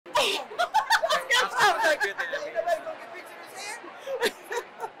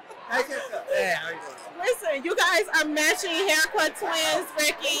matching haircut twins,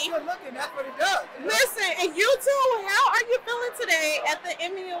 Rickey. Good looking, that's what it does. Listen, and you too, how are you feeling today at the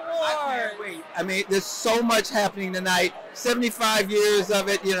Emmy Awards? I can't wait. I mean, there's so much happening tonight. 75 years of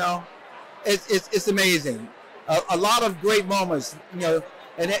it, you know. It's amazing. A lot of great moments, you know.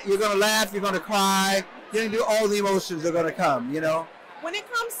 And you're going to laugh, you're going to cry. You're going to do all the emotions are going to come, you know. When it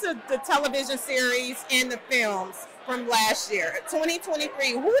comes to the television series and the films from last year,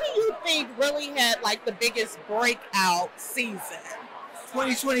 2023, who do you think really had like the biggest breakout season?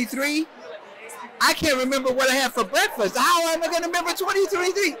 2023? I can't remember what I had for breakfast. How am I going to remember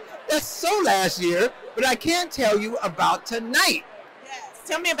 2023? That's so last year, but I can tell you about tonight. Yes.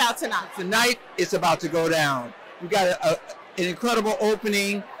 Tell me about tonight. Tonight, it's about to go down. We got an incredible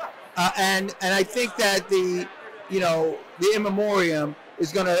opening, and I think that the in memoriam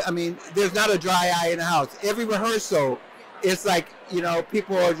is gonna. I mean, there's not a dry eye in the house. Every rehearsal, it's like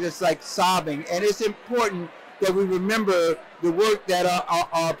people are just like sobbing, and it's important that we remember the work that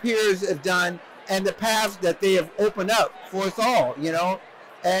our peers have done and the paths that they have opened up for us all.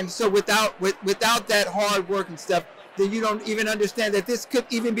 And so without that hard work and stuff, then you don't even understand that this could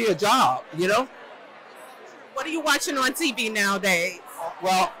even be a job. What are you watching on TV nowadays?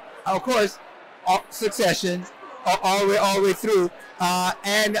 Well, of course, Succession, all the way through,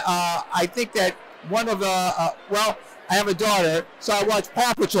 and I think that one of the I have a daughter, so I watch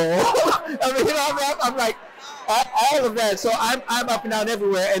Paw Patrol. I mean, I'm like all of that. So I'm up and down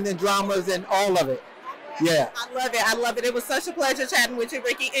everywhere, and then dramas and all of it. Yeah, I love it. I love it. It was such a pleasure chatting with you,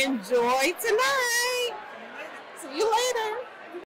 Rickey. Enjoy tonight. See you later.